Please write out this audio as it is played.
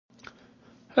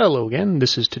Hello again,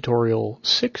 this is tutorial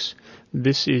 6.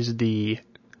 This is the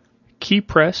key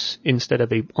press instead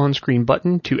of a on-screen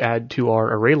button to add to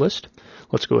our array list.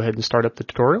 Let's go ahead and start up the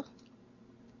tutorial.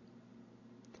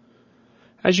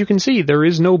 As you can see, there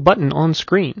is no button on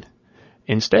screen.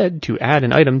 Instead, to add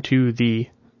an item to the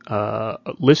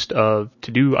list of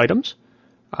to-do items,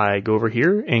 I go over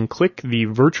here and click the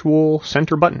virtual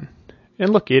center button. And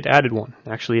look, it added one.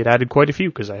 Actually, it added quite a few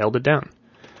because I held it down.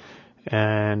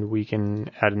 And we can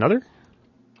add another.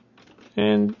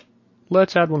 And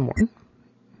let's add one more.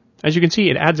 As you can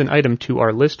see, it adds an item to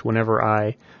our list whenever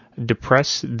I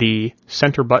depress the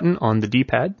center button on the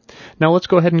D-pad. Now let's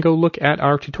go ahead and go look at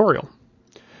our tutorial.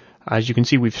 As you can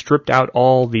see, we've stripped out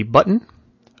all the button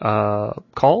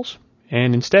calls,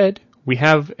 and instead we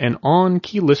have an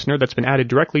on-key listener that's been added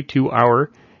directly to our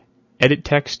edit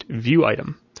text view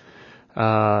item.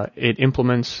 It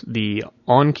implements the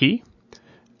on key.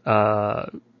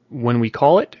 When we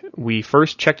call it, we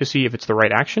first check to see if it's the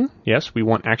right action. Yes, we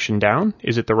want action down.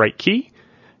 Is it the right key?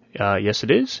 Yes, it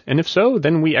is. And if so,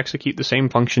 then we execute the same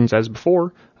functions as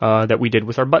before that we did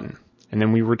with our button. And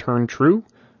then we return true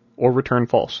or return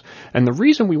false. And the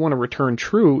reason we want to return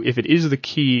true if it is the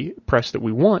key press that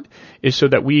we want is so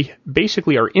that we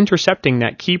basically are intercepting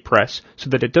that key press so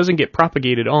that it doesn't get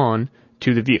propagated on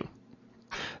to the view.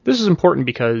 This is important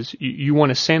because you want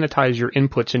to sanitize your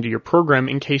inputs into your program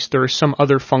in case there is some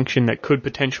other function that could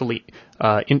potentially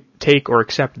take or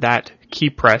accept that key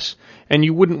press, and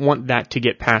you wouldn't want that to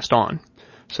get passed on.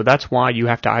 So that's why you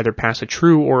have to either pass a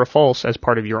true or a false as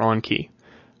part of your on key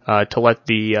to let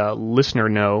the listener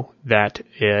know that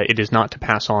it is not to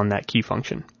pass on that key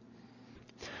function.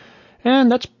 And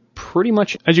that's pretty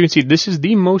much, as you can see, this is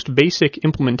the most basic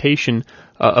implementation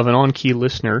of an on-key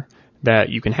listener that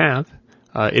you can have.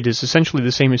 It is essentially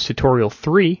the same as tutorial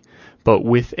 3, but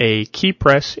with a key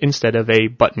press instead of a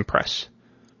button press.